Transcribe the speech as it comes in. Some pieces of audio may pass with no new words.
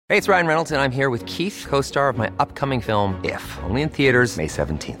Hey, it's Ryan Reynolds, and I'm here with Keith, co-star of my upcoming film, If, only in theaters May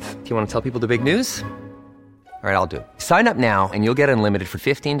 17th. Do you want to tell people the big news? All right, I'll do it. Sign up now and you'll get unlimited for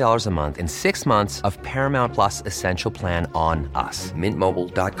 $15 a month and 6 months of Paramount Plus Essential Plan on us.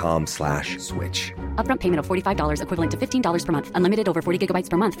 MintMobile.com/switch. Upfront payment of $45 equivalent to $15 per month. Unlimited over 40 gigabytes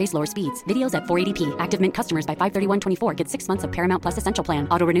per month. Face lower speeds. Videos at 480p. Active Mint customers by 531.24 get 6 months of Paramount Plus Essential Plan.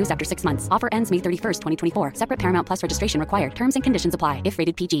 Auto renews after 6 months. Offer ends May 31st, 2024. Separate Paramount Plus registration required. Terms and conditions apply if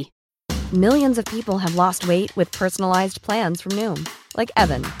rated PG. Millions of people have lost weight with personalized plans from Noom. Like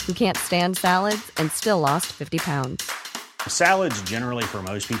Evan, who can't stand salads and still lost 50 pounds. Salads generally for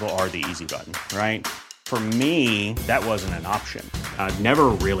most people are the easy button, right? For me, that wasn't an option. I never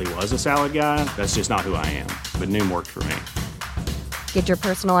really was a salad guy. That's just not who I am. But Noom worked for me. Get your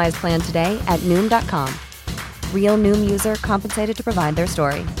personalized plan today at Noom.com. Real Noom user compensated to provide their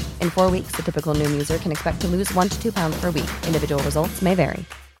story. In 4 weeks, the typical Noom user can expect to lose 1 to 2 pounds per week. Individual results may vary.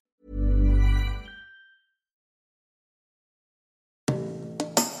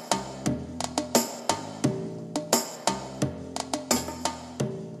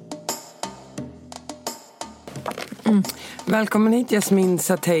 Välkommen hit, Jasmin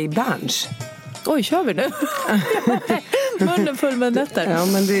Satay Berns. Oj, kör vi nu? Munnen full med nötter. Ja,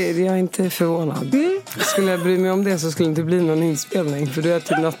 men jag är inte förvånad. Skulle jag bry mig om det så skulle det inte bli någon inspelning. För du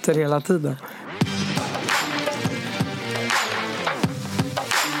äter nötter hela tiden.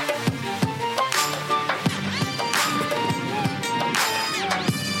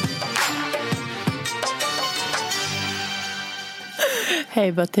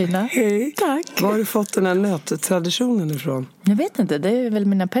 Hej Bettina. Hej. Tack. Var har du fått den här nöttraditionen ifrån? Jag vet inte, det är väl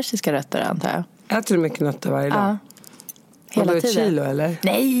mina persiska rötter antar jag. Äter du mycket nötter varje dag? Ja. Hela har du tiden. ett kilo eller?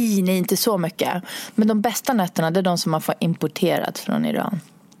 Nej, inte så mycket. Men de bästa nötterna, det är de som man får importerat från Iran.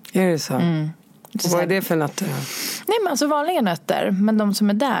 Är det så? Vad är det för nötter? Nej, men alltså vanliga nötter. Men de som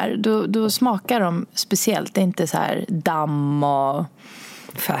är där, då smakar de speciellt. Det är inte så här damm och...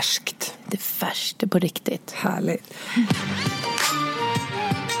 Färskt. Det är färskt, det är på riktigt. Härligt.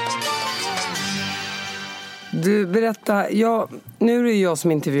 Du, berätta. Nu är det jag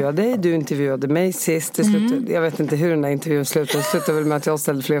som intervjuade dig. Du intervjuade mig sist. Jag vet inte hur den där intervjun slutade. Det slutade väl med att jag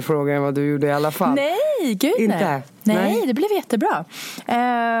ställde fler frågor än vad du gjorde i alla fall. Nej, gud inte. Nej, det blev jättebra.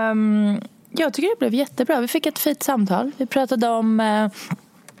 Jag tycker det blev jättebra. Vi fick ett fint samtal. Vi pratade om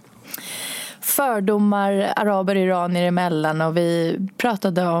fördomar araber och iranier emellan. Och vi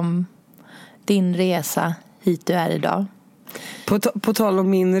pratade om din resa hit du är idag. På tal om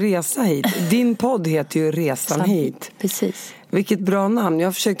min resa hit. Din podd heter ju Resan hit. Precis. Vilket bra namn.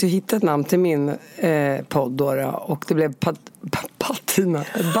 Jag försökte hitta ett namn till min podd då. Och det blev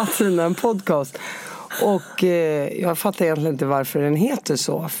Batina, en podcast. Och jag fattar egentligen inte varför den heter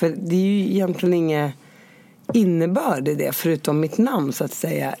så. För det är ju egentligen inget innebörd i det. Förutom mitt namn så att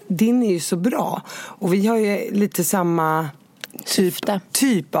säga. Din är ju så bra. Och vi har ju lite samma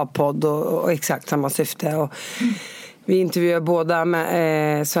typ av podd. Och exakt samma syfte. Och vi intervjuar båda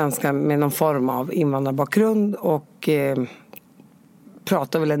med svenskar med någon form av invandrarbakgrund. Och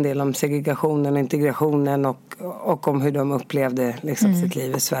pratar väl en del om segregationen och integrationen. Och om hur de upplevde liksom, sitt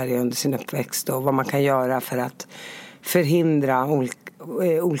liv i Sverige under sin uppväxt. Och vad man kan göra för att förhindra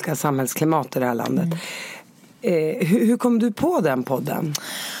olika samhällsklimat i det här landet. Hur kom du på den podden?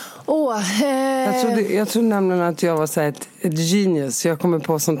 Jag tror nämligen att jag var så ett genius. Jag kommer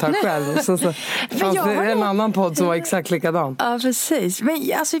på sånt här själv. Så fanns det en annan podd som var exakt likadan. Ja, precis.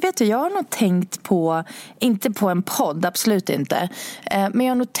 Men alltså, vet du, jag har nog tänkt på, inte på en podd, absolut inte. Men jag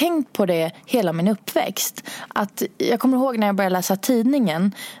har nog tänkt på det hela min uppväxt. Att jag kommer ihåg när jag började läsa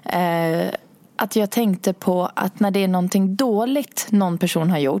tidningen. Att jag tänkte på att när det är någonting dåligt någon person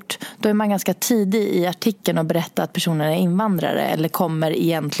har gjort, då är man ganska tidig i artikeln och berättar att personen är invandrare eller kommer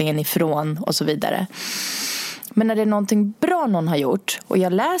egentligen ifrån och så vidare. Men när det är någonting bra någon har gjort, och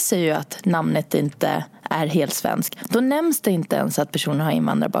jag läser ju att namnet inte är helt svensk, då nämns det inte ens att personen har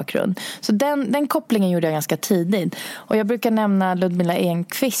invandrarbakgrund. Så den kopplingen gjorde jag ganska tidigt. Och jag brukar nämna Ludmilla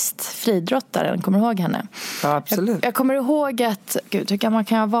Enqvist, friidrottaren, kommer du ihåg henne? Ja, absolut. Jag kommer ihåg att, gud, hur gammal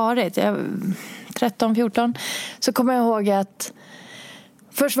kan jag ha varit? 13-14. Så kommer jag ihåg att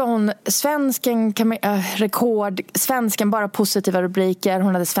först var hon svensken, rekord, svensken, bara positiva rubriker.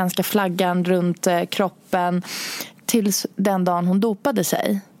 Hon hade svenska flaggan runt kroppen. Tills den dagen hon dopade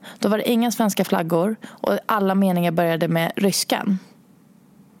sig. Då var det inga svenska flaggor. Och alla meningar började med ryskan.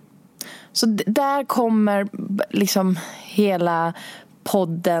 Så där kommer liksom hela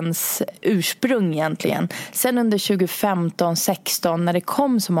poddens ursprung egentligen. Sen under 2015-16 när det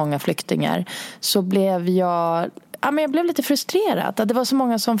kom så många flyktingar, så blev jag jag blev lite frustrerad. Att det var så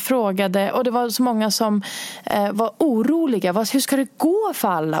många som frågade och det var så många som var oroliga. Hur ska det gå för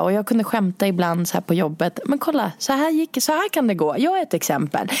alla? Och jag kunde skämta ibland så här på jobbet. Men kolla, så här kan det gå. Jag är ett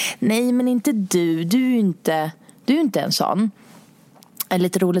exempel. Nej, men inte du. Du är inte en sån.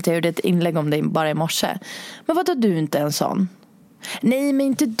 Lite roligt, jag gjorde ett inlägg om det bara i morse. Men vadå, du är inte en sån? Nej, men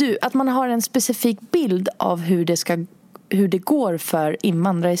inte du. Att man har en specifik bild av hur det går för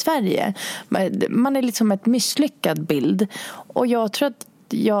invandrare i Sverige. Man är liksom ett misslyckad bild. Och jag tror att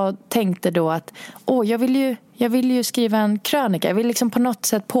jag tänkte då att jag vill ju skriva en krönika. Jag vill liksom på något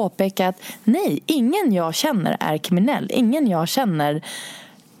sätt påpeka att nej, ingen jag känner är kriminell. Ingen jag känner,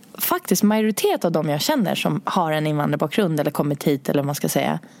 faktiskt majoritet av dem jag känner som har en invandrarbakgrund eller kommit hit eller vad man ska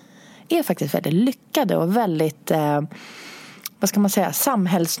säga, är faktiskt väldigt lyckade och väldigt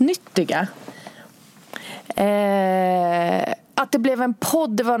samhällsnyttiga. Att det blev en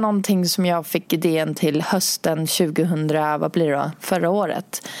podd, det var någonting som jag fick idén till hösten 2000, förra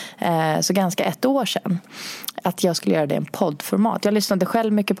året. Så ganska 1 år sedan. Att jag skulle göra det i en poddformat. Jag lyssnade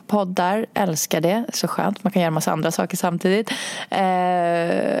själv mycket på poddar, älskar det, så skönt. Man kan göra massa andra saker samtidigt.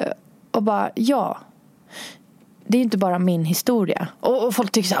 Och bara, det är inte bara min historia. Och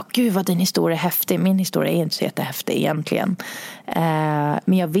folk tycker så här, gud vad din historia är häftig. Min historia är inte så jättehäftig egentligen.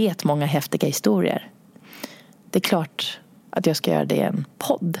 Men jag vet många häftiga historier. Det är klart att jag ska göra det i en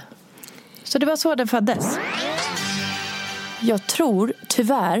podd. Så det var så den föddes. Jag tror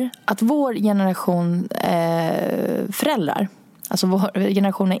tyvärr att vår generation föräldrar, alltså vår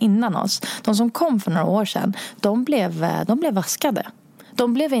generation innan oss, de som kom för några år sedan, de blev vaskade.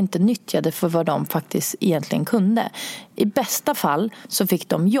 De blev inte nyttjade för vad de faktiskt egentligen kunde. I bästa fall så fick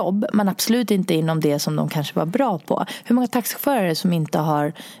de jobb, men absolut inte inom det som de kanske var bra på. Hur många taxichaufförer som inte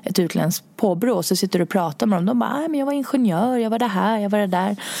har ett utländskt påbrå, så sitter du och pratar med dem. De bara, men jag var ingenjör, jag var det här, jag var det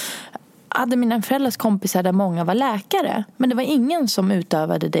där. Jag hade mina föräldrars kompisar där många var läkare, men det var ingen som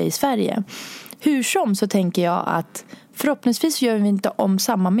utövade det i Sverige. Hur som så tänker jag att förhoppningsvis gör vi inte om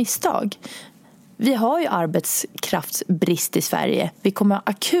samma misstag. Vi har ju arbetskraftsbrist i Sverige. Vi kommer ha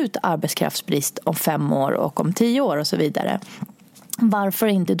akut arbetskraftsbrist om 5 år och om 10 år och så vidare. Varför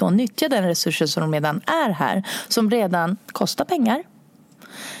inte då nyttja den resursen som redan är här, som redan kostar pengar,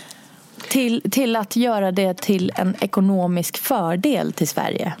 till att göra det till en ekonomisk fördel till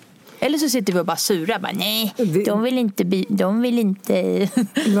Sverige? Eller så sitter vi och bara sura. Nej, de vill inte.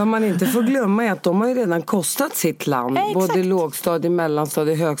 Vad man inte får glömma är att de har ju redan kostat sitt land. Både lågstadie,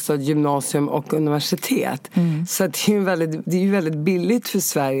 mellanstadie, högstadie, gymnasium och universitet. Så att det är ju väldigt billigt för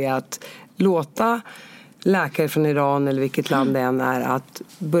Sverige att låta läkare från Iran eller vilket land det än är att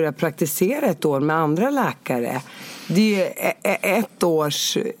börja praktisera 1 år med andra läkare. Det är 1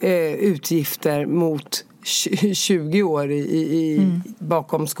 års utgifter mot 20 år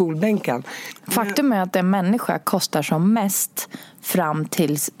bakom skolbänken. Faktum är att en människa kostar som mest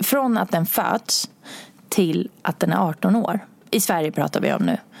från att den föds till att den är 18 år. I Sverige pratar vi om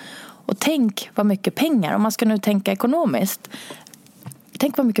nu. Och tänk vad mycket pengar, om man ska nu tänka ekonomiskt,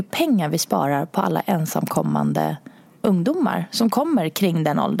 tänk vad mycket pengar vi sparar på alla ensamkommande ungdomar som kommer kring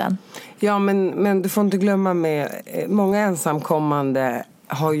den åldern. Ja, men du får inte glömma med, många ensamkommande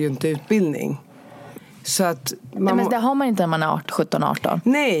har ju inte utbildning. Så att men det har man inte när man är 17-18.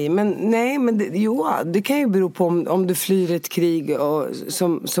 Nej, men det kan ju bero på om du flyr ett krig. Och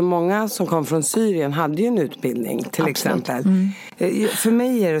som många som kom från Syrien hade ju en utbildning till exempel. För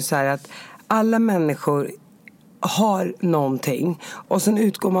mig är det så här att alla människor har någonting. Och sen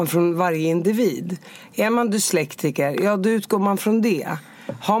utgår man från varje individ. Är man dyslektiker, då utgår man från det.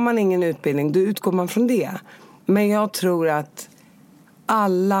 Har man ingen utbildning, då utgår man från det. Men jag tror att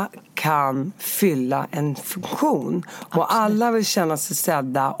alla kan fylla en funktion. Och alla vill känna sig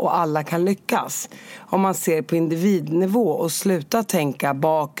sedda och alla kan lyckas. Om man ser på individnivå och sluta tänka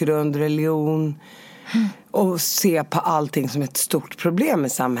bakgrund, religion och se på allting som ett stort problem i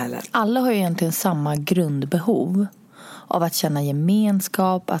samhället. Alla har ju egentligen samma grundbehov av att känna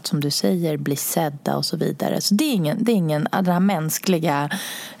gemenskap, att som du säger bli sedda och så vidare. Så det är ingen den här mänskliga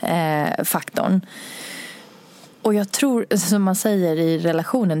faktorn. Och jag tror, som man säger i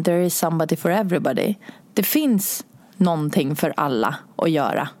relationen, there is somebody for everybody. Det finns någonting för alla att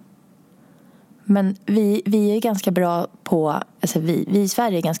göra. Men vi är ganska bra på, alltså vi i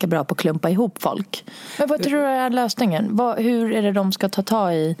Sverige är ganska bra på att klumpa ihop folk. Men vad tror du är lösningen? Hur är det de ska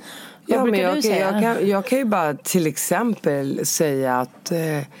ta i? Vad brukar du säga? Jag kan ju bara till exempel säga att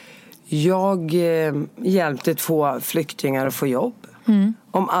jag hjälpte 2 flyktingar att få jobb.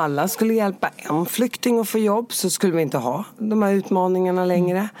 Om alla skulle hjälpa en flykting att få jobb så skulle vi inte ha de här utmaningarna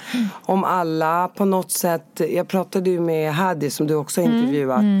längre. Om alla på något sätt, jag pratade ju med Hadi som du också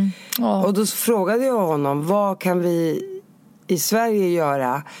intervjuat. Och då frågade jag honom, vad kan vi i Sverige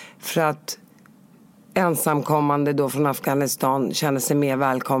göra för att ensamkommande då från Afghanistan känner sig mer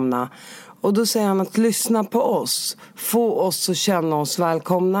välkomna? Och då säger han att lyssna på oss. Få oss att känna oss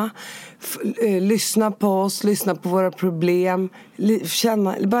välkomna. Lyssna på oss, lyssna på våra problem.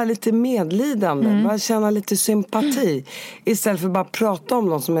 Känna bara lite medlidande. Bara känna lite sympati. Istället för att bara prata om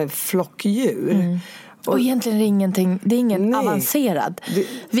dem som är flockdjur. Och egentligen är det ingenting, det är ingen avancerad.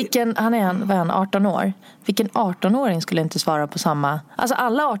 Vad är han, 18 år? Vilken 18-åring skulle inte svara på samma? Alltså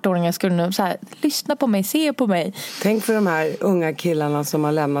alla 18-åringar skulle nu så här, lyssna på mig, se på mig. Tänk för de här unga killarna som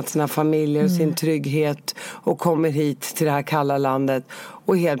har lämnat sina familjer och sin trygghet och kommer hit till det här kalla landet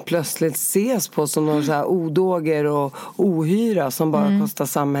och helt plötsligt ses på som några så här odåger och ohyra som bara kostar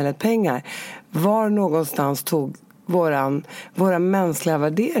samhället pengar. Var någonstans tog våra mänskliga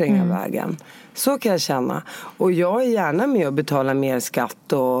värderingar vägen? Så kan jag känna. Och jag är gärna med att betala mer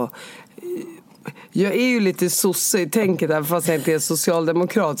skatt och jag är ju lite sosse i tänket där, fast jag inte är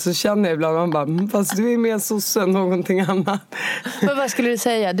socialdemokrat så känner jag ibland man bara, fast du är mer sosse än någonting annat. Men vad skulle du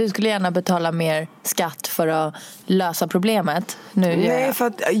säga? Du skulle gärna betala mer skatt för att lösa problemet? Nej, för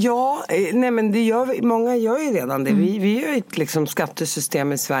att men många gör ju redan det. Vi har ju ett liksom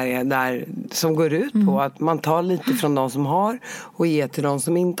skattesystem i Sverige där, som går ut på att man tar lite från de som har och ger till de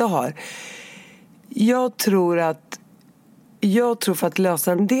som inte har. Jag tror för att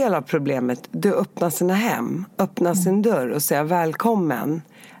lösa en del av problemet, du öppnar sina hem, öppnar sin dörr och säga välkommen.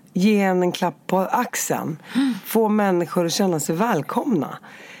 Ge en klapp på axeln. Få människor att känna sig välkomna.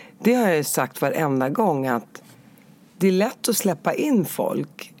 Det har jag ju sagt varenda gång, att det är lätt att släppa in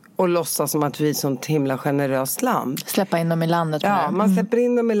folk och låtsas som att vi är ett sånt himla generöst land. Släppa in dem i landet. Ja, man släpper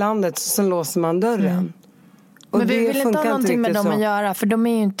in dem i landet och sen låser man dörren. Och men vi vill inte ha någonting med dem så. Att göra, för de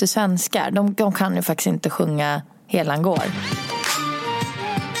är ju inte svenskar. De kan ju faktiskt inte sjunga Helan går.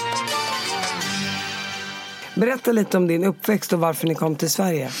 Berätta lite om din uppväxt och varför ni kom till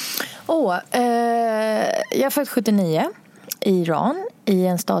Sverige. Jag är född 79 i Iran, i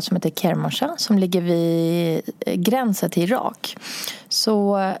en stad som heter Kermanshah, som ligger vid gränsen till Irak.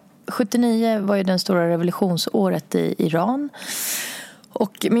 Så 79 var ju den stora revolutionsåret i Iran.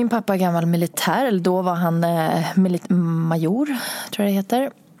 Och min pappa är gammal militär, eller då var han major, tror jag det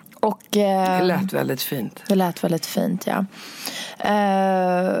heter. Och, det lät väldigt fint. Det lät väldigt fint, ja.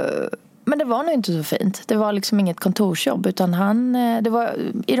 Men det var nog inte så fint. Det var liksom inget kontorsjobb, utan det var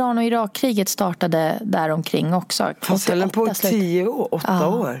Iran- och Irakkriget startade där omkring också. Fast höll på 8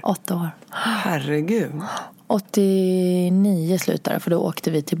 år? 8 år. Herregud. 89 slutade, för då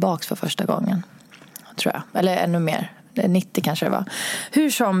åkte vi tillbaks för första gången, tror jag. Eller ännu mer. 90 kanske det var. Hur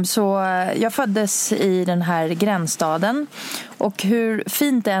som, så jag föddes i den här gränsstaden. Och hur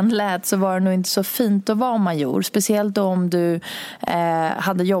fint det än lät så var det nog inte så fint att vara major. Speciellt om du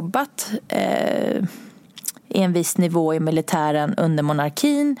hade jobbat i en viss nivå i militären under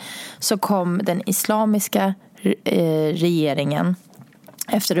monarkin. Så kom den islamiska regeringen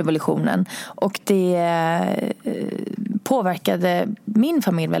efter revolutionen. Och det påverkade min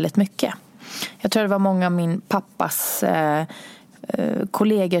familj väldigt mycket. Jag tror det var många av min pappas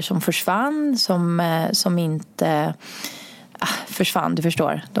kollegor som försvann, som inte försvann, du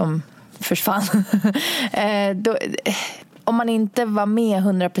förstår. De försvann. Om man inte var med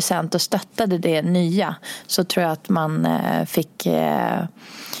 100% och stöttade det nya, så tror jag att man fick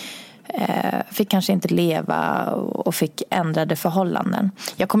kanske inte leva och fick ändrade förhållanden.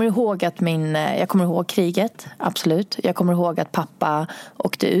 Jag kommer ihåg kriget, absolut. Jag kommer ihåg att pappa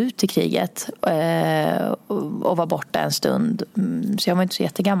åkte ut i kriget och var borta en stund. Så jag var inte så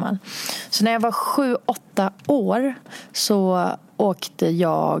jättegammal. Så när jag var 7-8 år så åkte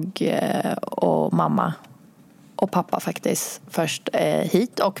jag och mamma och pappa faktiskt först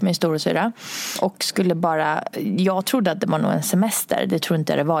hit, och min storasyrra, och skulle jag trodde att det var nog en semester. Det tror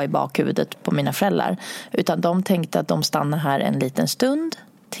inte det var i bakhuvudet på mina föräldrar, utan de tänkte att de stannar här en liten stund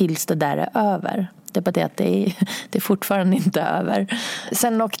tills det där är över. Det är bara det att det är fortfarande inte över.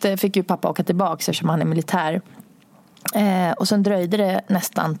 Sen fick ju pappa åka tillbaka eftersom han är militär, och sen dröjde det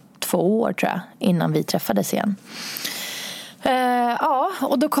nästan 2 år, tror jag, innan vi träffades igen.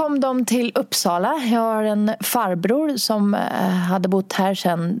 Och då kom de till Uppsala. Jag har en farbror som hade bott här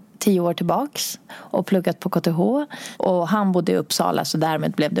sedan 10 år tillbaks och pluggat på KTH, och han bodde i Uppsala, så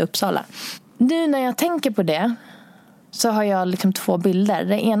därmed blev det Uppsala. Nu när jag tänker på det så har jag liksom 2 bilder.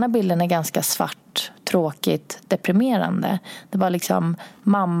 Den ena bilden är ganska svart, tråkigt, deprimerande. Det var liksom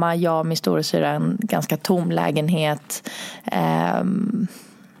mamma, jag, min storasyra, en ganska tom lägenhet.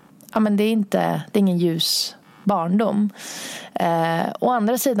 Men det är ingen ljus barndom. Å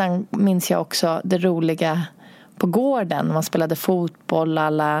andra sidan minns jag också det roliga på gården. Man spelade fotboll,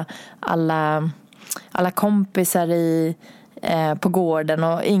 alla kompisar på gården,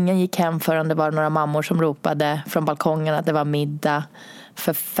 och ingen gick hem förrän det var några mammor som ropade från balkongen att det var middag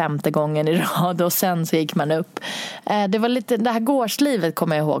för 5:e gången i rad, och sen så gick man upp. Det var lite, det här gårdslivet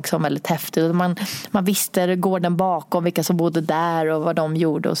kommer jag ihåg som väldigt häftigt. Man visste gården bakom, vilka som bodde där och vad de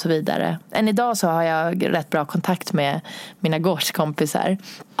gjorde och så vidare. Än idag så har jag rätt bra kontakt med mina gårdskompisar.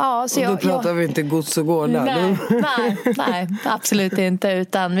 Ja, så och då pratar vi inte gods och gårdar. Nej, absolut inte,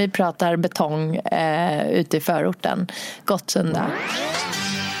 utan vi pratar betong ute i förorten, Gottsunda.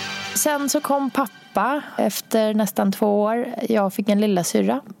 Sen så kom pappa efter nästan 2 år. Jag fick en lilla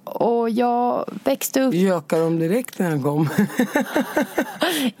syra. Och jag växte upp... Gökar de direkt när han kom?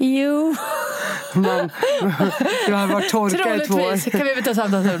 Jo. Jag har varit torkad i 2 år. Kan vi ta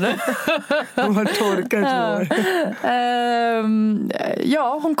samtal nu? Jag har varit torkad i 2 år.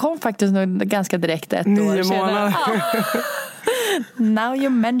 Ja, hon kom faktiskt ganska direkt 1 år 9 månader. Now you're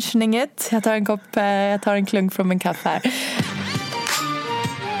mentioning it. Jag tar en klunk från min kaffe här.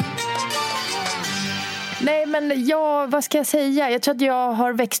 Nej, men vad ska jag säga? Jag tror att jag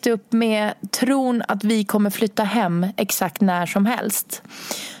har växt upp med tron att vi kommer flytta hem exakt när som helst.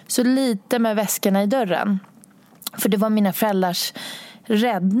 Så lite med väskorna i dörren. För det var mina föräldrars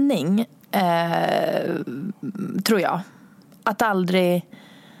räddning, tror jag. Att aldrig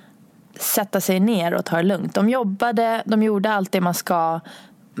sätta sig ner och ta det lugnt. De jobbade, de gjorde allt det man ska.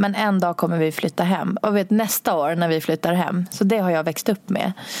 Men en dag kommer vi flytta hem. Och nästa år när vi flyttar hem. Så det har jag växt upp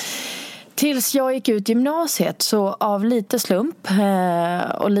med. Tills jag gick ut gymnasiet, så av lite slump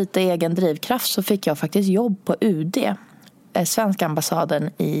och lite egen drivkraft så fick jag faktiskt jobb på UD, svenska ambassaden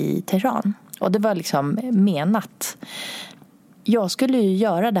i Teheran. Och det var liksom menat. Jag skulle ju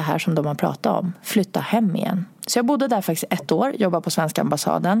göra det här som de har pratat om, flytta hem igen. Så jag bodde där faktiskt 1 år, jobbade på svenska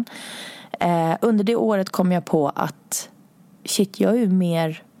ambassaden. Under det året kom jag på att jag är ju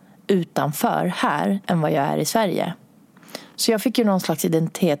mer utanför här än vad jag är i Sverige. Så jag fick ju någon slags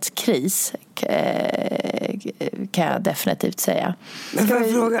identitetskris, kan jag definitivt säga. Men får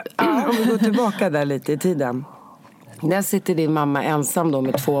jag fråga, om vi går tillbaka där lite i tiden. Där sitter din mamma ensam då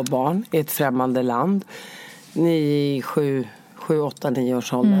med 2 barn i ett främmande land. Ni i 7, 8, 9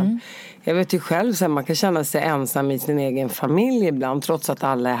 års åldern. Jag vet ju själv att man kan känna sig ensam i sin egen familj ibland. Trots att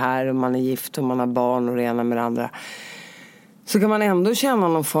alla är här och man är gift och man har barn och det ena med det andra. Så kan man ändå känna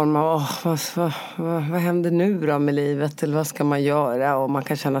någon form av vad händer nu då med livet? Eller vad ska man göra? Och man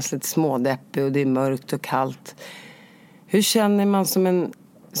kan känna sig lite smådeppig och det är mörkt och kallt. Hur känner man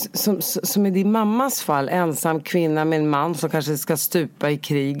som i din mammas fall, ensam kvinna med en man som kanske ska stupa i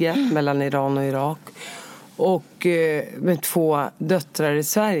kriget mellan Iran och Irak? Och med 2 döttrar i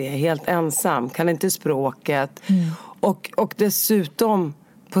Sverige, helt ensam, kan inte språket. Och dessutom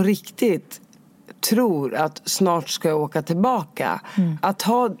på riktigt tror att snart ska jag åka tillbaka. Att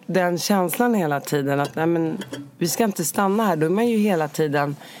ha den känslan hela tiden att nej, men vi ska inte stanna här. Då är man ju hela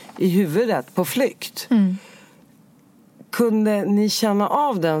tiden i huvudet på flykt. Kunde ni känna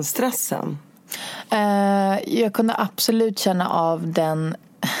av den stressen? Jag kunde absolut känna av den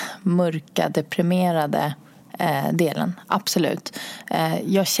mörka, deprimerade delen, absolut.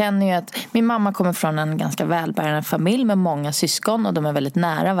 Jag känner ju att min mamma kommer från en ganska välbärgad familj med många syskon och de är väldigt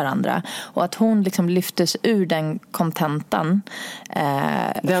nära varandra, och att hon liksom lyftes ur den kontentan,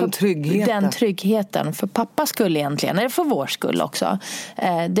 den tryggheten för pappas skull egentligen, eller för vår skull också.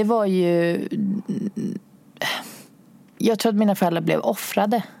 Det var ju, jag tror att mina föräldrar blev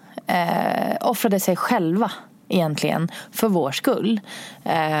offrade sig själva egentligen för vår skull.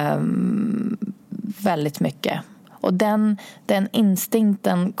 Väldigt mycket. Och den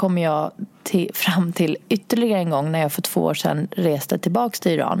instinkten kom jag fram till ytterligare en gång när jag för 2 år sedan reste tillbaka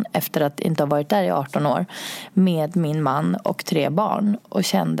till Iran efter att inte ha varit där i 18 år med min man och 3 barn, och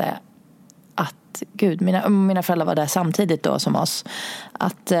kände att gud, mina föräldrar var där samtidigt då som oss,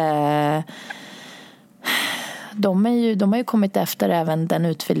 att de har ju kommit efter även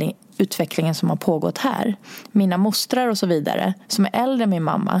den utvecklingen som har pågått här. Mina mostrar och så vidare som är äldre än min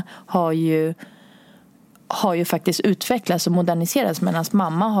mamma har ju faktiskt utvecklats och moderniserats, medan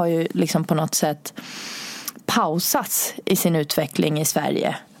mamma har ju liksom på något sätt pausats i sin utveckling i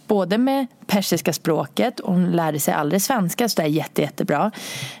Sverige. Både med persiska språket, och hon lärde sig aldrig svenska, så det är jättebra.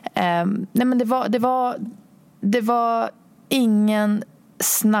 Nej, men det var ingen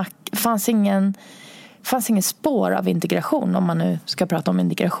snack, fanns ingen spår av integration, om man nu ska prata om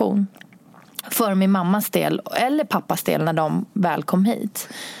integration. för min mammas del eller pappas del när de väl kom hit?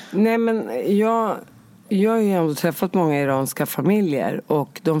 Nej, men jag har ju ändå träffat många iranska familjer,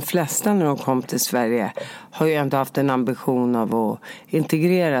 och de flesta när de kom till Sverige har ju ändå haft en ambition av att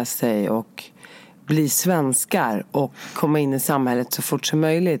integrera sig och bli svenskar och komma in i samhället så fort som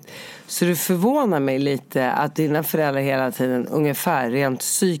möjligt. Så det förvånar mig lite att dina föräldrar hela tiden ungefär rent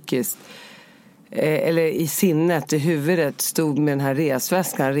psykiskt eller i sinnet, i huvudet, stod med den här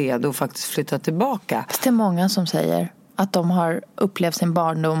resväskan redo att faktiskt flytta tillbaka. Det är många som säger att de har upplevt sin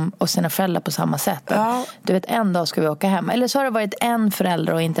barndom och sina föräldrar på samma sätt. Ja. Du vet, en dag ska vi åka hem. Eller så har det varit en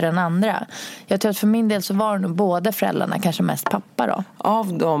förälder och inte den andra. Jag tror att för min del så var det nog båda föräldrarna, kanske mest pappa då.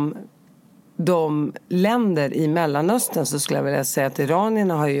 Av de länder i Mellanöstern så skulle jag vilja säga att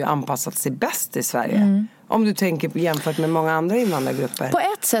iranierna har ju anpassat sig bäst i Sverige. Om du tänker på jämfört med många andra invandrargrupper. På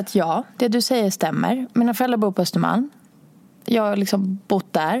ett sätt ja, det du säger stämmer. Mina föräldrar bor på Östermalm. Jag har liksom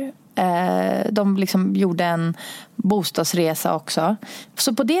bott där. De liksom gjorde en bostadsresa också.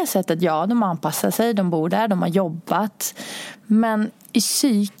 Så på det sättet ja, de anpassar sig. De bor där, de har jobbat. Men i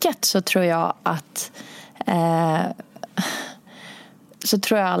psyket så tror jag att så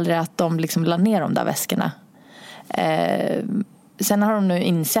tror jag aldrig att de liksom la ner de där väskorna. Sen har de nu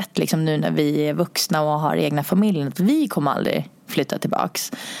insett liksom nu när vi är vuxna och har egna familjer att vi kommer aldrig flytta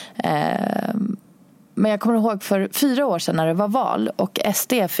tillbaks. Men jag kommer ihåg för 4 år sedan när det var val och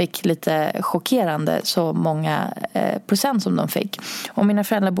SD fick lite chockerande så många procent som de fick. Och mina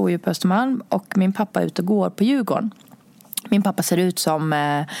föräldrar bor ju på Östermalm och min pappa är ute och går på Djurgården. Min pappa ser ut som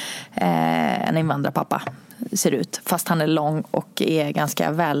en invandrarpappa ser ut, fast han är lång och är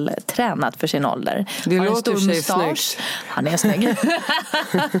ganska vältränad för sin ålder. Det han låter sig snyggt. Han är snygg.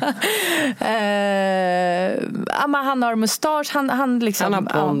 Men han har mustasch, han liksom, han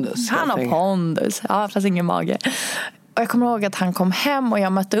har pondus. Han har pondus. Ja, fast ingen mage. Och jag kommer ihåg att han kom hem och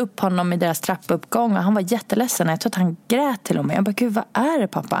jag mötte upp honom i deras trappuppgång och han var jätteledsen. Jag tror att han grät till och med. Jag bara, gud, vad är det,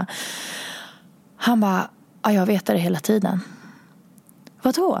 pappa? Han bara, ja, jag vet det hela tiden.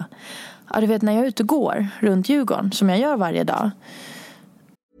 Vadå? Ja, du vet, när jag är ute och går runt Djurgården, som jag gör varje dag.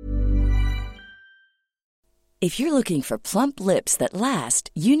 If you're looking for plump lips that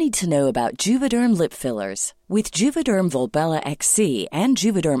last, you need to know about Juvederm lip fillers. With Juvederm Volbella XC and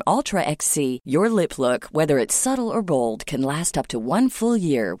Juvederm Ultra XC, your lip look, whether it's subtle or bold, can last up to 1 full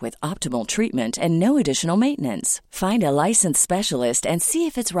year with optimal treatment and no additional maintenance. Find a licensed specialist and see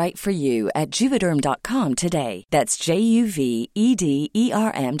if it's right for you at Juvederm.com today. That's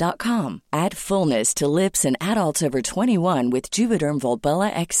JUVEDERM.com. Add fullness to lips in adults over 21 with Juvederm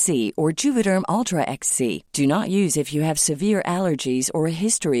Volbella XC or Juvederm Ultra XC. Do not use if you have severe allergies or a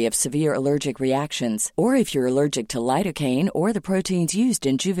history of severe allergic reactions, or if you're allergic to lidocaine or the proteins used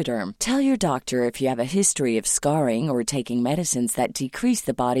in Juvederm. Tell your doctor if you have a history of scarring or taking medicines that decrease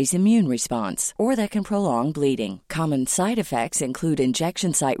the body's immune response or that can prolong bleeding. Common side effects include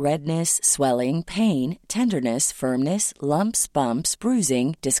injection site redness, swelling, pain, tenderness, firmness, lumps, bumps,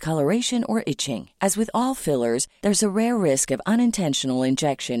 bruising, discoloration, or itching. As with all fillers, there's a rare risk of unintentional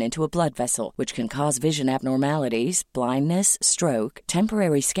injection into a blood vessel, which can cause vision abnormalities, blindness, stroke,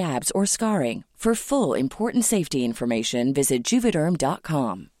 temporary scabs, or scarring. For full, important safety information, visit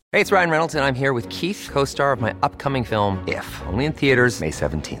Juvederm.com. Hey, it's Ryan Reynolds, and I'm here with Keith, co-star of my upcoming film, If, only in theaters May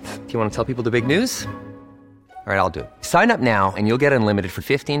 17th. Do you want to tell people the big news? All right, I'll do it. Sign up now and you'll get unlimited for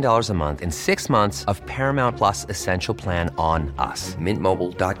 $15 a month and 6 months of Paramount Plus Essential Plan on us.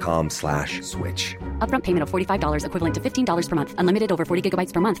 MintMobile.com/switch. Upfront payment of $45 equivalent to $15 per month. Unlimited over 40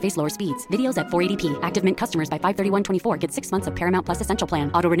 gigabytes per month. Face lower speeds. Videos at 480p. Active Mint customers by 531.24 get 6 months of Paramount Plus Essential Plan.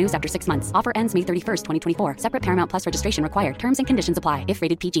 Auto renews after 6 months. Offer ends May 31st, 2024. Separate Paramount Plus registration required. Terms and conditions apply if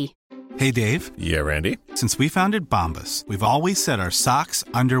rated PG. Hey, Dave. Yeah, Randy. Since we founded Bombas, we've always said our socks,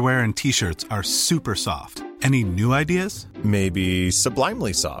 underwear, and T-shirts are super soft. Any new ideas? Maybe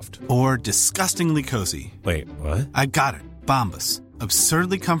sublimely soft. Or disgustingly cozy. Wait, what? I got it. Bombas.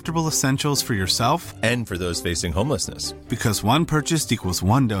 Absurdly comfortable essentials for yourself And for those facing homelessness. because one purchased equals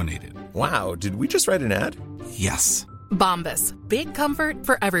one donated. Wow, did we just write an ad? Yes. Bombas. Big comfort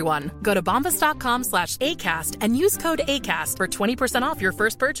for everyone. Go to bombas.com/ACAST and use code ACAST for 20% off your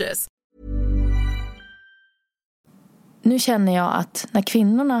first purchase. Nu känner jag att när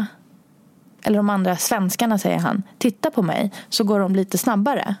kvinnorna, eller de andra svenskarna säger han, tittar på mig, så går de lite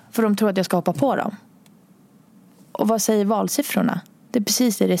snabbare. För de tror att jag ska hoppa på dem. Och vad säger valsiffrorna? Det är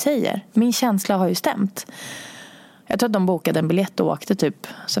precis det säger. Min känsla har ju stämt. Jag tror att de bokade en biljett och åkte typ.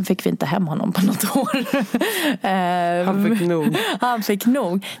 Sen fick vi inte hem honom på något år. Han fick nog. Han fick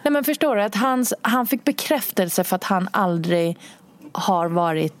nog. Nej, men förstår du att han fick bekräftelse för att han aldrig har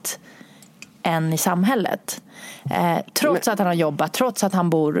varit en i samhället. Trots att han har jobbat, trots att han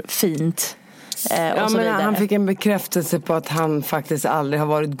bor fint. Ja, och så men vidare. han fick en bekräftelse på att han faktiskt aldrig har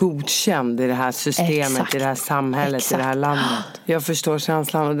varit godkänd i det här systemet, Exakt. i det här samhället, i det här landet. Jag förstår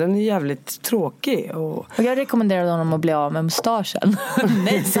känslan och den är jävligt tråkig. Och jag rekommenderade honom att bli av med mustaschen.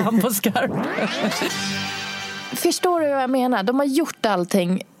 Nej, sa han på skarp. Förstår du vad jag menar? De har gjort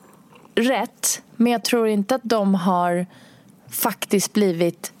allting rätt, men jag tror inte att de har faktiskt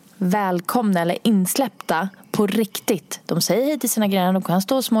blivit välkomna eller insläppta på riktigt. De säger hej till sina grannar, de kan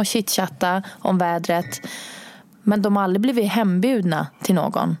stå och små chitchatta om vädret, men de har aldrig blivit hembjudna till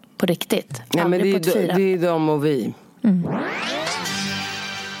någon på riktigt. nej, men Aldrig på ett fira. det är de och vi.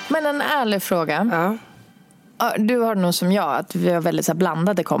 Men en ärlig fråga. Ja. Ja, du har nog som jag att vi har väldigt så här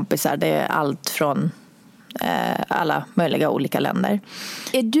blandade kompisar. Det är allt från alla möjliga olika länder.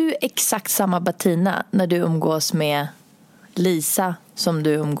 Är du exakt samma Bettina när du umgås med Lisa som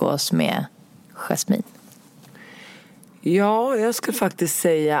du umgås med Jasmine? Ja, jag skulle faktiskt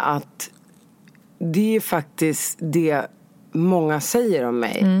säga att det är faktiskt det många säger om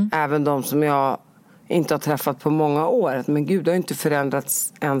mig. Även de som jag inte har träffat på många år. Men gud, det har inte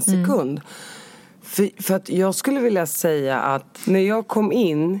förändrats en sekund. För att jag skulle vilja säga att när jag kom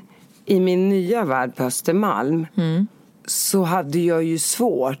in i min nya värld på Östermalm så hade jag ju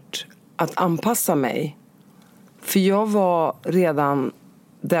svårt att anpassa mig. För jag var redan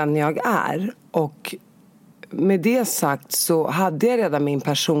den jag är. Och med det sagt så hade jag redan min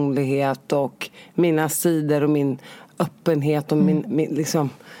personlighet och mina sidor och min öppenhet och min liksom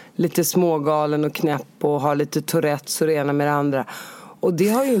lite smågalen och knäpp och ha lite Tourettes och det ena med det andra. Och det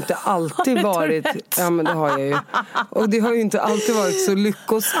har ju inte alltid varit... Ja, men det har jag ju. Och det har ju inte alltid varit så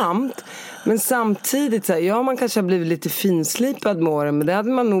lyckosamt. Men samtidigt, så här, ja, man kanske har blivit lite finslipad med åren. Men det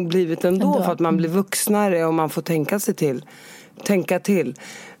hade man nog blivit ändå. För att man blir vuxnare och man får tänka till.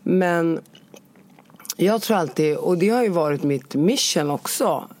 Men jag tror alltid, och det har ju varit mitt mission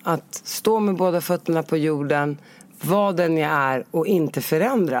också, att stå med båda fötterna på jorden, vara den jag är och inte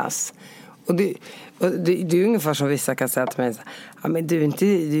förändras. Och det är ju ungefär som vissa kan säga till mig, ja, men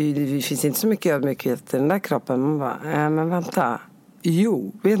det finns inte så mycket ödmjukhet i den där kroppen. Man bara, men vänta.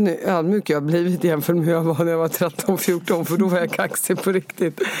 Jo, vet ni ödmjuk jag har blivit jämfört med hur jag var när jag var 13-14, för då var jag kaxig på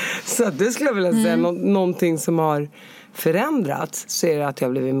riktigt. Så det skulle jag vilja säga, någonting som har förändrats, så är det att jag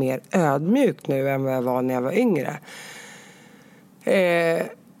har blivit mer ödmjuk nu än vad jag var när jag var yngre.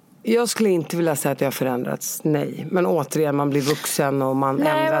 Jag skulle inte vilja säga att jag har förändrats, nej. Men återigen, man blir vuxen och man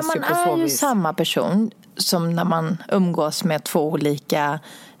ändras ju på så vis. Man är ju samma person som när man umgås med två olika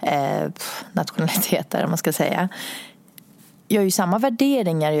nationaliteter, om man ska säga. Jag har ju samma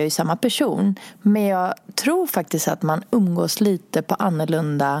värderingar, jag är ju samma person. Men jag tror faktiskt att man umgås lite på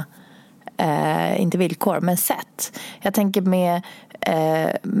annorlunda, inte villkor, men sätt. Jag tänker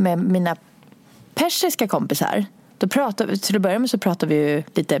med mina persiska kompisar. Till att börja med så pratar vi ju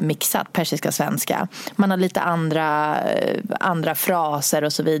lite mixat, persiska, svenska. Man har lite andra fraser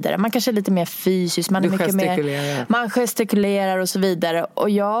och så vidare. Man kanske är lite mer fysisk. Man gestikulerar och så vidare.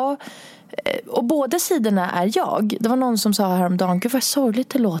 Och båda sidorna är jag. Det var någon som sa häromdagen, gud vad sorgligt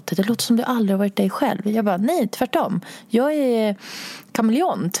det låter. Det låter som du aldrig har varit dig själv. Jag bara, nej, tvärtom. Jag är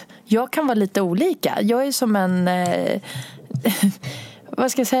kameleont. Jag kan vara lite olika. Jag är som en...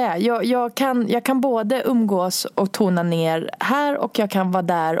 vad ska jag säga? Jag kan både umgås och tona ner här, och jag kan vara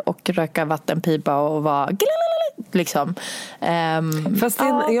där och röka vattenpipa och vara liksom. Fast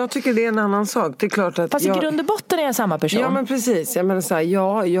jag tycker det är en annan sak. Det är klart att fast i grund och botten är jag samma person. Ja, men precis. Jag menar så här,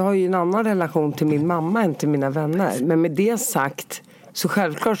 jag har ju en annan relation till min mamma än till mina vänner. Men med det sagt, så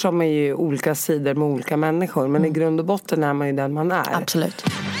självklart så har man ju olika sidor med olika människor. Men i grund och botten är man ju den man är. Absolut.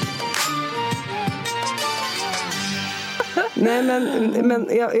 Nej, men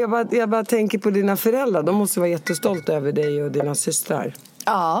jag bara tänker på dina föräldrar. De måste vara jättestolta över dig och dina systrar.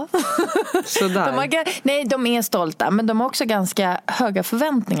 Ja. Sådär. De är stolta, men de har också ganska höga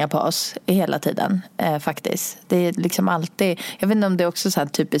förväntningar på oss hela tiden, faktiskt. Det är liksom alltid, jag vet inte om det är också så här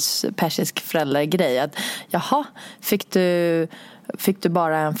typisk persisk föräldragrej att jaha, fick du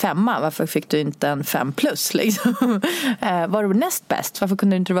bara en 5? Varför fick du inte en 5+? Liksom? Var du näst bäst? Varför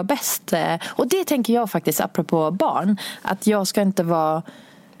kunde du inte vara bäst? Och det tänker jag faktiskt, apropå barn, att jag ska inte vara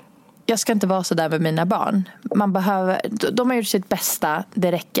så där med mina barn. De har gjort sitt bästa,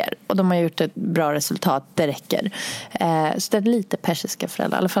 det räcker. Och de har gjort ett bra resultat, det räcker. Så det är lite persiska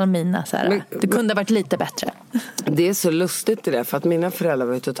föräldrar, i alla fall mina. Det kunde ha varit lite bättre. Det är så lustigt det där, för att mina föräldrar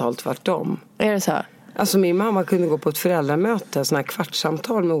var ju totalt tvärtom. Är det så? Alltså min mamma kunde gå på ett föräldramöte, sådana här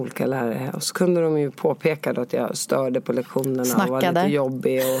kvartssamtal med olika lärare. Och så kunde de ju påpeka då att jag störde på lektionerna. Snackade. Och var lite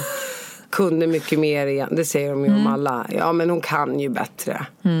jobbig och kunde mycket mer igen. Det säger de ju om alla. Ja, men hon kan ju bättre.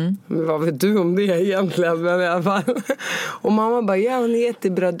 Men vad vet du om det egentligen? Men i alla fall. Och mamma bara, ja, hon är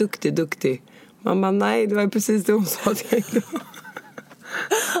jättebra, duktig. Mamma, nej, det var precis det hon sa att jag inte var.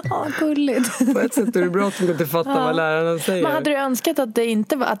 Ja, gulligt. På ett sätt är det bra att de inte fattar vad lärarna säger. Men hade du önskat att det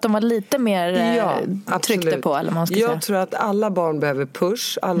inte var, att de var lite mer tryckte på, eller man ska säga? Jag tror att alla barn behöver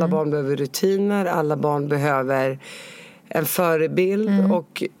push, alla barn behöver rutiner, alla barn behöver en förebild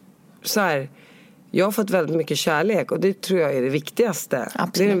och så här. Jag har fått väldigt mycket kärlek och det tror jag är det viktigaste.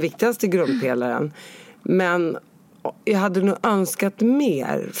 Absolut. Det är den viktigaste grundpelaren. Men jag hade nog önskat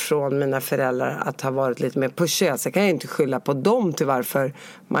mer från mina föräldrar att ha varit lite mer pushiga. Så kan jag inte skylla på dem till varför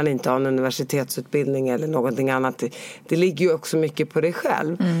man inte har en universitetsutbildning eller någonting annat. Det ligger ju också mycket på dig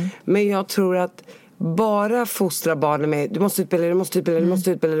själv. Men jag tror att bara fostra barnen med du måste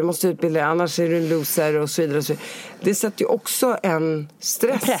utbilda dig, annars är du en loser och så vidare. Och så. Det sätter ju också en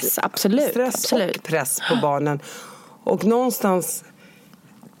stress. Absolut. Och press på barnen. Och någonstans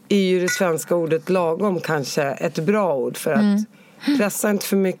är ju det svenska ordet lagom kanske ett bra ord för att pressa inte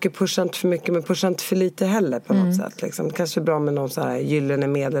för mycket, pusha inte för mycket, men pusha inte för lite heller på något sätt. Liksom. Det kanske är bra med någon sån här gyllene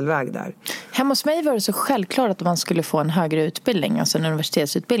medelväg där. Hemma hos mig var det så självklart att man skulle få en högre utbildning, alltså en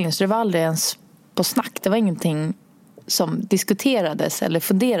universitetsutbildning, så det var aldrig ens på snack. Det var ingenting som diskuterades eller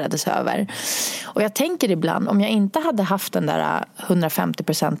funderades över. Och jag tänker ibland, om jag inte hade haft den där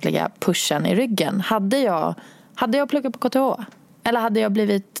 150-procentiga pushen i ryggen, hade jag pluggat på KTH? Eller hade jag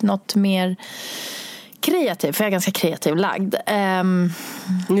blivit något mer kreativ? För jag är ganska kreativ lagd.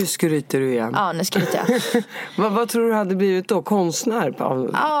 Nu skryter du igen. Ja, nu skryter jag. Vad tror du hade blivit då? Konstnär?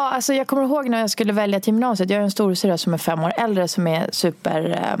 Ja, alltså jag kommer ihåg när jag skulle välja till gymnasiet. Jag har en storasyrra som är 5 år äldre som är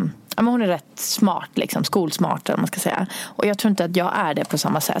super... men hon är rätt smart, liksom, skolsmart eller man ska säga. Och jag tror inte att jag är det på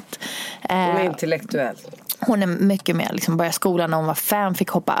samma sätt. Hon är intellektuell. Hon är mycket mer, liksom, började skolan när hon var 5, fick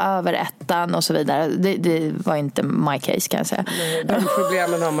hoppa över 1:an och så vidare. Det var inte my case, kan jag säga. Nej,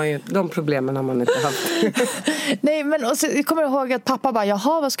 de problemen har man inte haft. Nej, men och så, jag kommer ihåg att pappa bara,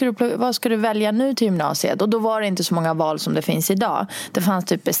 jaha, vad ska du välja nu till gymnasiet? Och då var det inte så många val som det finns idag. Det fanns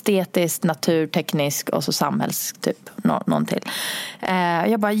typ estetisk, natur, teknisk och så samhälls typ någon till.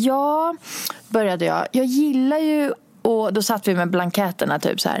 Jag bara, började jag gillar ju. Och då satt vi med blanketterna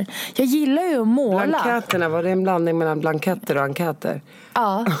typ så här. Jag gillar ju att måla. Blanketterna, var det en blandning mellan blanketter och enkäter?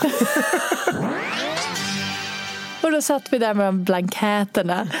 Ja. Och då satt vi där med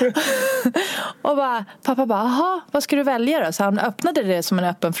blanketterna. Och pappa bara, jaha, vad ska du välja då? Så han öppnade det som en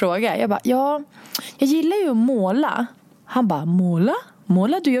öppen fråga. Jag bara, jag gillar ju att måla. Han bara, måla?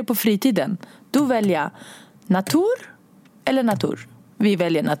 Måla du gör på fritiden. Då väljer jag natur eller natur. Vi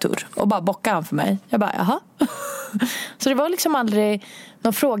väljer natur. Och bara bockade han för mig. Jag bara, jaha. Så det var liksom aldrig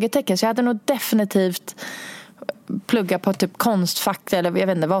någon frågetecken. Så jag hade nog definitivt plugga på typ konstfack eller jag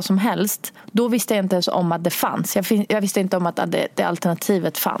vet inte vad som helst. Då visste jag inte ens om att det fanns. Jag visste inte om att det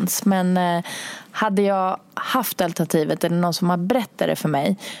alternativet fanns. Men hade jag haft alternativet eller någon som har berättat det för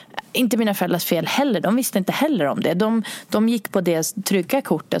mig, inte mina föräldrars fel heller. De visste inte heller om det. De gick på det trygga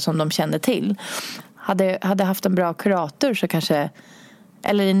kortet som de kände till. Hade haft en bra kurator så kanske,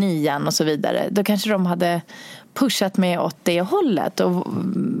 eller i 9:an och så vidare, då kanske de hade pushat mig åt det hållet. Och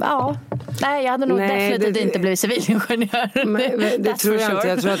ja, nej, jag hade nog definitivt inte blivit civilingenjör. Men det tror jag inte.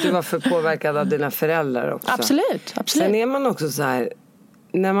 Jag tror att du var för påverkad av dina föräldrar också. Absolut. Sen är man också så här,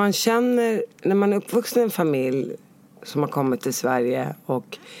 när man är uppvuxen i en familj som har kommit till Sverige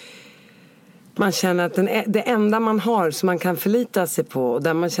och man känner att det enda man har som man kan förlita sig på och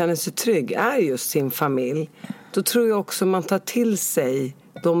där man känner sig trygg är just sin familj. Då tror jag också man tar till sig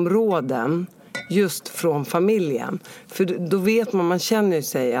de råden just från familjen. För då vet man känner ju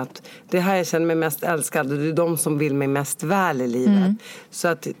sig att det här jag känner mig mest älskad och det är de som vill mig mest väl i livet. Så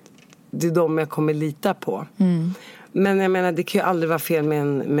att det är de jag kommer lita på. Men jag menar, det kan ju aldrig vara fel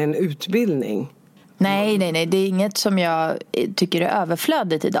med en utbildning. Nej, det är inget som jag tycker är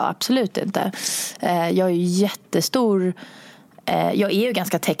överflödigt idag, absolut inte. Jag är ju jättestor, jag är ju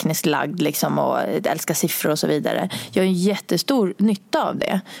ganska tekniskt lagd liksom, och älskar siffror och så vidare. Jag har en jättestor nytta av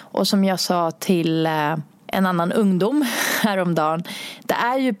det. Och som jag sa till en annan ungdom häromdagen, det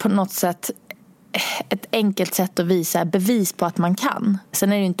är ju på något sätt ett enkelt sätt att visa bevis på att man kan.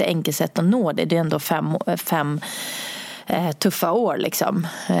 Sen är det ju inte enkelt sätt att nå det. Det är ändå fem tuffa år liksom.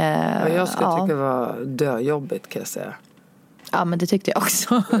 Jag skulle tycka det var döjobbigt, kan jag säga. Ja, men det tyckte jag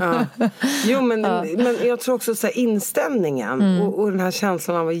också. Ja. Jo, men jag tror också så här, inställningen och den här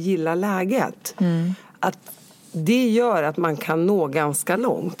känslan av att gilla läget. Att det gör att man kan nå ganska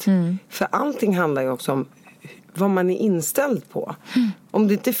långt. För allting handlar ju också om vad man är inställd på. Om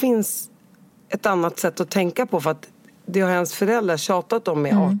det inte finns ett annat sätt att tänka på, för att det har ens föräldrar tjatat om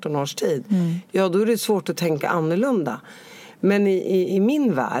i 18 års tid. Ja, då är det svårt att tänka annorlunda. Men i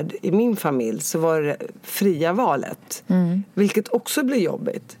min värld, i min familj, så var det fria valet. Vilket också blir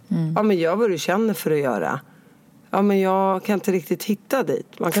jobbigt. Ja, men gör vad du känner för att göra. Ja, men jag kan inte riktigt hitta dit.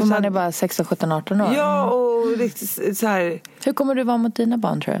 För man är bara 16, 17, 18 år. Ja, och riktigt så här... Hur kommer du vara mot dina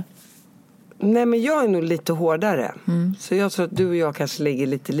barn, tror jag? Nej, men jag är nog lite hårdare. Så jag tror att du och jag kanske ligger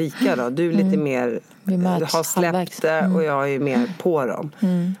lite lika då. Du är lite mer... har släppt det och jag är mer på dem.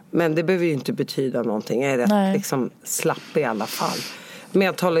 Men det behöver ju inte betyda någonting. Jag är rätt liksom slapp i alla fall. Men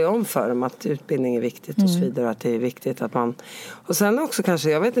jag talar ju om för dem att utbildning är viktigt och så vidare. Att det är viktigt att man... Och sen också kanske,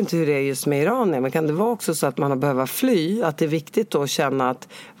 jag vet inte hur det är just med Iran. Men kan det vara också så att man behöver fly? Att det är viktigt då att känna att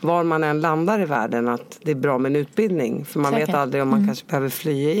var man än landar i världen, att det är bra med en utbildning. För man vet aldrig om man kanske behöver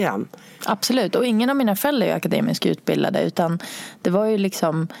fly igen. Absolut, och ingen av mina föräldrar är akademiskt utbildade. Utan det var ju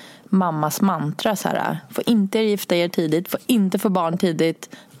liksom mammas mantra så här: får inte gifta er tidigt, får inte få barn tidigt.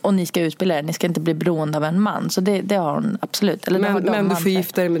 Och ni ska utbilda er, ni ska inte bli beroende av en man. Så det har hon absolut. Eller men du får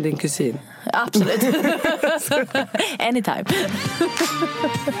gifta dig med din kusin. Absolut. Anytime.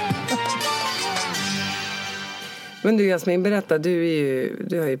 Men du, Jasmin, berätta.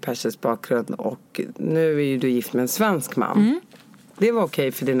 Du har ju persisk bakgrund och nu är ju du gift med en svensk man. Det var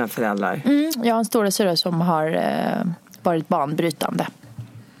okej för dina föräldrar? Jag har en storasyrra som har varit banbrytande,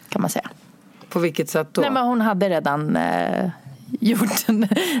 kan man säga. På vilket sätt då? Nej, men hon hade redan...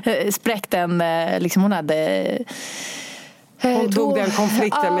 spräckt en liksom hon hade hon tog den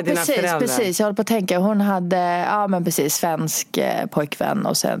konflikten med dina föräldrar. Precis, jag håller på att tänka. Hon hade, svensk pojkvän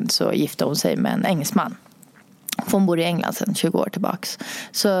och sen så gifte hon sig med en engelsman. För hon bor i England sedan 20 år tillbaks.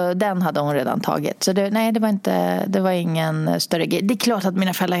 Så den hade hon redan tagit. Så det var ingen större grej. Det är klart att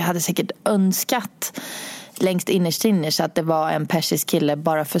mina föräldrar hade säkert önskat längst innerst att det var en persisk kille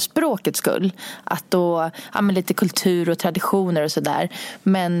bara för språkets skull. Att då, lite kultur och traditioner och sådär.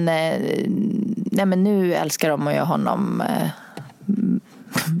 Men nu älskar de och jag honom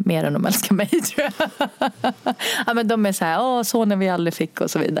mer än de älskar mig, tror jag. Men de är så här, sonen vi aldrig fick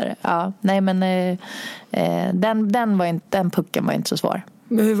och så vidare. Ja, nej men den pucken var inte så svår.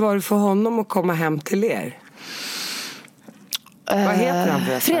 Men hur var det för honom att komma hem till er? Vad heter han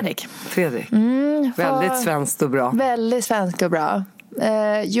för? Fredrik. Väldigt svenskt och bra. Väldigt svenskt och bra.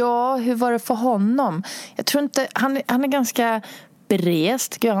 Hur var det för honom? Jag tror inte, han är ganska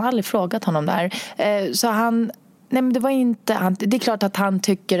berest. Jag har aldrig frågat honom där. Så han... Nej, men det var inte... det är klart att han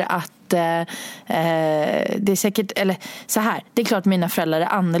tycker att det är säkert... Eller så här. Det är klart att mina föräldrar är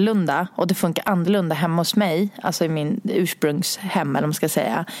annorlunda. Och det funkar annorlunda hemma hos mig. Alltså i min ursprungshem, eller man ska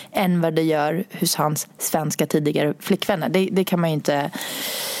säga. Än vad det gör hos hans svenska tidigare flickvänner. Det kan man ju inte...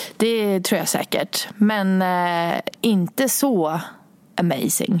 Det tror jag säkert. Men inte så...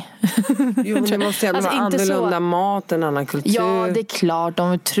 amazing. Jo, det måste ändå vara annorlunda mat, en annan kultur. Ja, det är klart.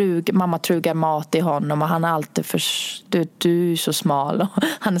 Mamma trugar mat i honom och han är alltid du är så smal.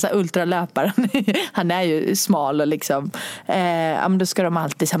 Han är så här ultralöpare. Han är ju smal och liksom men då ska de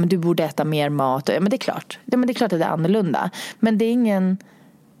alltid säga, men du borde äta mer mat. Men det är klart. Det är klart att det är annorlunda. Men det är ingen...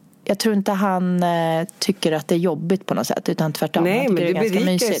 Jag tror inte han tycker att det är jobbigt på något sätt, utan tvärtom. Nej, men det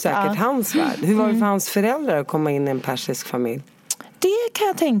berikar ju säkert Ja. hans värld. Hur var det för hans föräldrar att komma in i en persisk familj? Det kan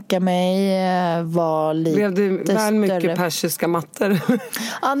jag tänka mig var lite blev det väl större. Mycket persiska mattor?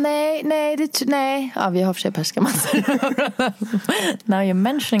 Nej. Ja, vi har för sig persiska mattor. Now you're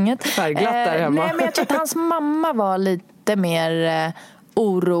mentioning it. Färgglatt där hemma. Nej, men jag tror att hans mamma var lite mer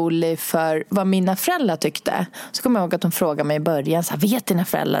orolig för vad mina föräldrar tyckte. Så kommer jag ihåg att de frågade mig i början så här, vet dina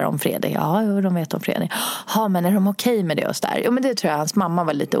föräldrar om Fredrik? Ja, de vet om Fredrik. Ja, men är de okej med det och så där? Jo, men det tror jag hans mamma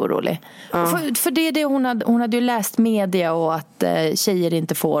var lite orolig. För det är det hon hade ju läst media och att tjejer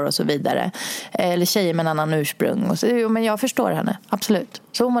inte får och så vidare. Eller tjejer med en annan ursprung och så. Jo, men jag förstår henne, absolut.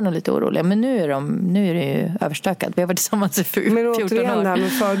 Så hon var nog lite orolig. Men nu är det ju överstökat. Vi har varit tillsammans i 14 år. Men återigen det här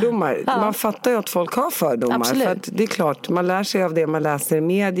med fördomar. Ja. Man fattar ju att folk har fördomar. Absolut. För att det är klart, man lär sig av det man läser i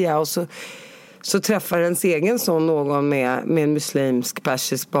media. Och så träffar ens egen son någon med en muslimsk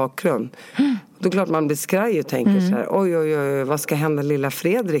persisk bakgrund. Då är klart man blir skraj och tänker så här, oj, vad ska hända lilla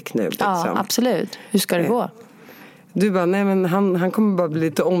Fredrik nu? Liksom. Ja, absolut. Hur ska det gå? Du bara, nej men han kommer bara bli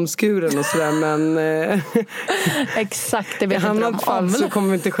lite omskuren och sådär, men exakt, det vet i annat fall så kommer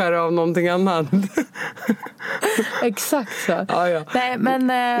vi inte skära av någonting annat. Exakt så. Ja. Nej, men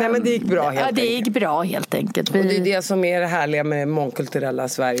det gick bra helt enkelt. Ja, det gick bra helt enkelt. Och det är det som är det härliga med mångkulturella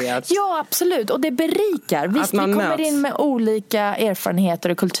Sverige. Ja, absolut. Och det berikar. Visst, vi kommer in med olika erfarenheter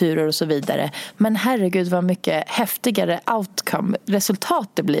och kulturer och så vidare. Men herregud vad mycket häftigare resultat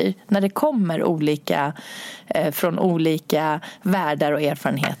det blir när det kommer olika från olika världar och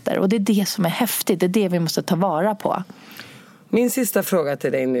erfarenheter. Och det är det som är häftigt. Det är det vi måste ta vara på. Min sista fråga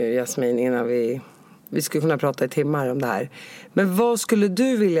till dig nu, Jasmin, innan vi vi skulle kunna prata i timmar om det här. Men vad skulle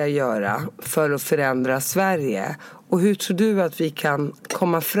du vilja göra för att förändra Sverige? Och hur tror du att vi kan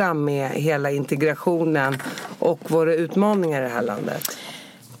komma fram med hela integrationen och våra utmaningar i det här landet?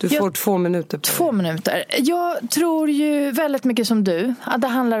 Du får 2 minuter på 2 minuter. Jag tror ju väldigt mycket som du. Att det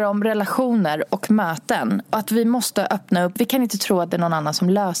handlar om relationer och möten. Och att vi måste öppna upp. Vi kan inte tro att det är någon annan som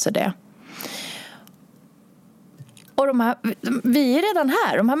löser det. Och vi är redan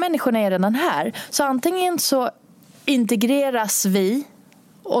här. De här människorna är redan här. Så antingen så integreras vi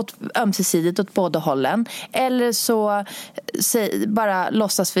ömsesidigt åt båda hållen. Eller så bara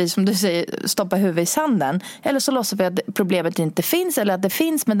låtsas vi, som du säger, stoppa huvudet i sanden. Eller så låtsas vi att problemet inte finns. Eller att det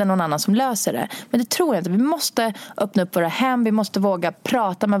finns, men det är någon annan som löser det. Men det tror jag inte. Vi måste öppna upp våra hem. Vi måste våga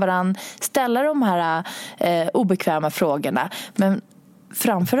prata med varandra. Ställa de här obekväma frågorna. Men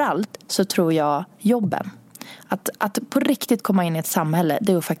framförallt så tror jag jobben. Att på riktigt komma in i ett samhälle,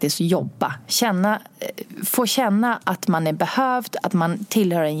 det är att faktiskt jobba. Få känna att man är behövd, att man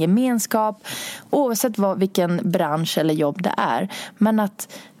tillhör en gemenskap, oavsett vilken bransch eller jobb det är. Men att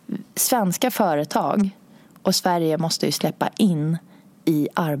svenska företag och Sverige måste ju släppa in i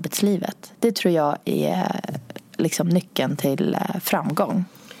arbetslivet. Det tror jag är liksom nyckeln till framgång.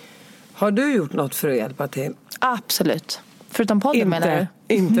 Har du gjort något för att hjälpa till? Absolut. Förutom podden menar du?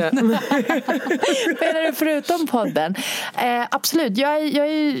 Inte. Menar du förutom podden? Absolut, jag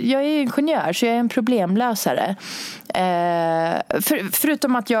är ingenjör, så jag är en problemlösare.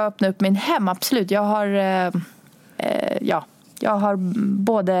 Förutom att jag öppnar upp min hem, absolut. Jag har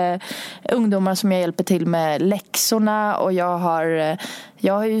både ungdomar som jag hjälper till med läxorna, och jag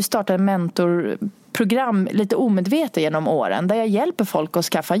har ju startat en mentorprogram lite omedvetet genom åren, där jag hjälper folk att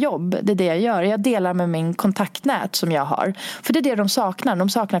skaffa jobb. Det är det jag gör. Jag delar med min kontaktnät som jag har. För det är det de saknar. De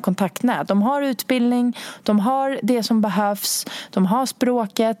saknar kontaktnät. De har utbildning, de har det som behövs, de har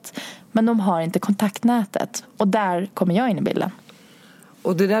språket, men de har inte kontaktnätet. Och där kommer jag in i bilden.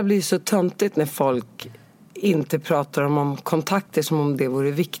 Och det där blir så töntigt när folk inte pratar om kontakter som om det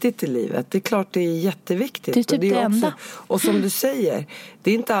vore viktigt i livet. Det är klart det är jätteviktigt. Det är typ det enda. Och som du säger,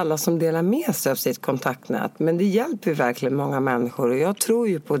 det är inte alla som delar med sig av sitt kontaktnät. Men det hjälper verkligen många människor. Och jag tror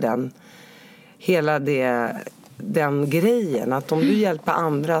ju på den grejen. Att om du hjälper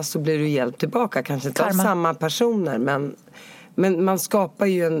andra så blir du hjälpt tillbaka. Kanske inte av samma personer, men man skapar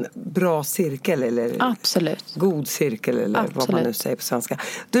ju en bra cirkel, eller absolut. God cirkel, eller absolut. Vad man nu säger på svenska.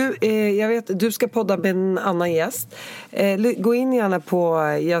 Du, jag vet, du ska podda med en annan gäst. Gå in gärna på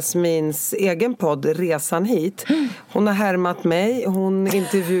Jasmins egen podd, Resan hit. Hon har härmat mig. Hon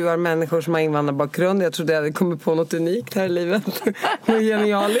intervjuar människor som har invandrarbakgrund. Jag trodde jag hade kommit på något unikt här i livet. Hon är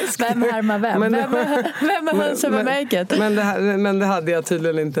genialisk. Vem härmar vem? Vem är höns över märket? Men det hade jag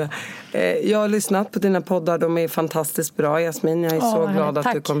tydligen inte. Jag har lyssnat på dina poddar. De är fantastiskt bra, Jasmin. Jag är så glad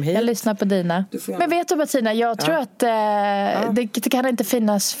att du kom hit. Jag lyssnar på dina. Men vet du, Martina, jag tror att det kan inte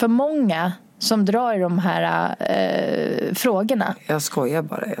finnas för många som drar i de här frågorna. Jag skojar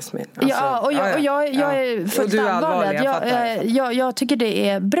bara, Jasmin. Alltså, jag är fullt allvarlig. Jag tycker det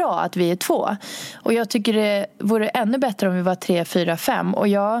är bra att vi är 2. Och jag tycker det vore ännu bättre om vi var 3, 4, 5. Och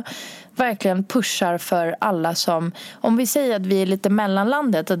jag verkligen pushar för alla som, om vi säger att vi är lite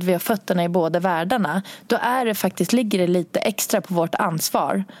mellanlandet, att vi har fötterna i båda världarna, då ligger det lite extra på vårt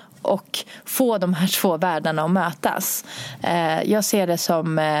ansvar och få de här 2 världarna att mötas. Jag ser det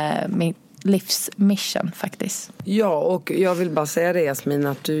som min livsmission faktiskt. Ja, och jag vill bara säga det, Jasmin,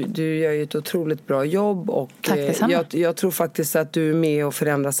 att du gör ju ett otroligt bra jobb, och jag tror faktiskt att du är med och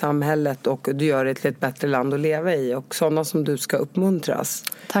förändrar samhället, och du gör det till ett bättre land att leva i, och sådana som du ska uppmuntras.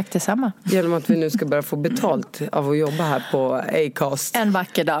 Tack detsamma. Genom att vi nu ska börja få betalt av att jobba här på Acast. En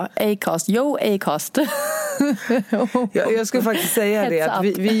vacker dag. Acast. Acast. Jag skulle faktiskt säga det, att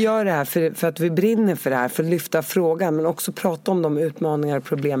vi gör det här för att vi brinner för det här, för att lyfta frågan, men också prata om de utmaningar och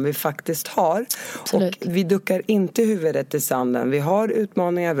problem vi faktiskt har. Absolut. Och vi duckar inte huvudet i sanden. Vi har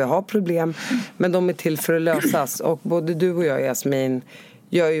utmaningar, vi har problem, men de är till för att lösas. Och både du och jag, Jasmin,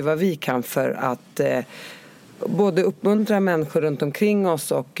 gör ju vad vi kan för att både uppmuntra människor runt omkring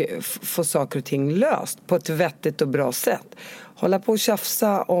oss och få saker och ting löst på ett vettigt och bra sätt. Hålla på och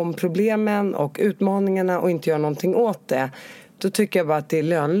tjafsa om problemen och utmaningarna och inte göra någonting åt det, då tycker jag bara att det är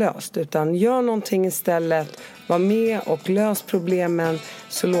lönlöst. Utan gör någonting istället, var med och lös problemen,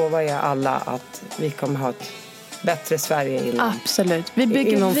 så lovar jag alla att vi kommer ha ett bättre Sverige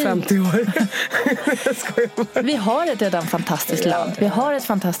inom 50 år. Vi har ett redan fantastiskt land. Vi har ett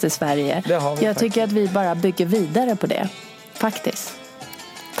fantastiskt Sverige. Jag tycker att vi bara bygger vidare på det. Faktiskt.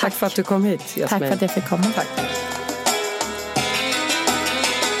 Tack för att du kom hit, Jasmin. Tack för att jag fick komma. Tack.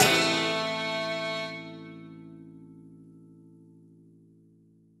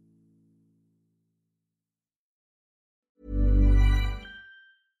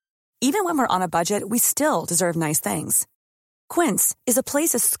 Even when we're on a budget, we still deserve nice things. Quince is a place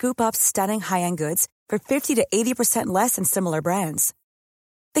to scoop up stunning high-end goods for 50 to 80% less than similar brands.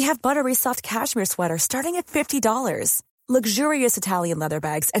 They have buttery soft cashmere sweaters starting at $50, luxurious Italian leather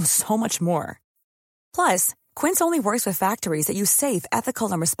bags, and so much more. Plus, Quince only works with factories that use safe,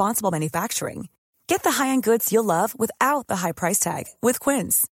 ethical, and responsible manufacturing. Get the high-end goods you'll love without the high price tag with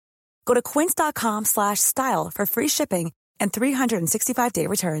Quince. Go to quince.com/style for free shipping and 365-day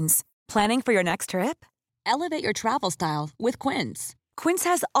returns. Planning for your next trip? Elevate your travel style with Quince. Quince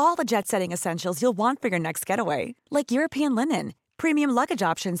has all the jet-setting essentials you'll want for your next getaway, like European linen, premium luggage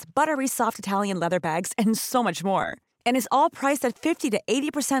options, buttery soft Italian leather bags, and so much more. And is all priced at 50 to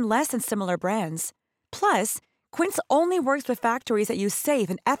 80% less than similar brands. Plus, Quince only works with factories that use safe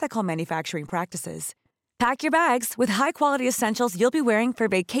and ethical manufacturing practices. Pack your bags with high-quality essentials you'll be wearing for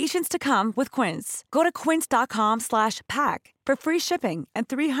vacations to come with Quince. Go to quince.com/pack for free shipping and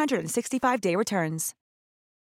 365-day returns.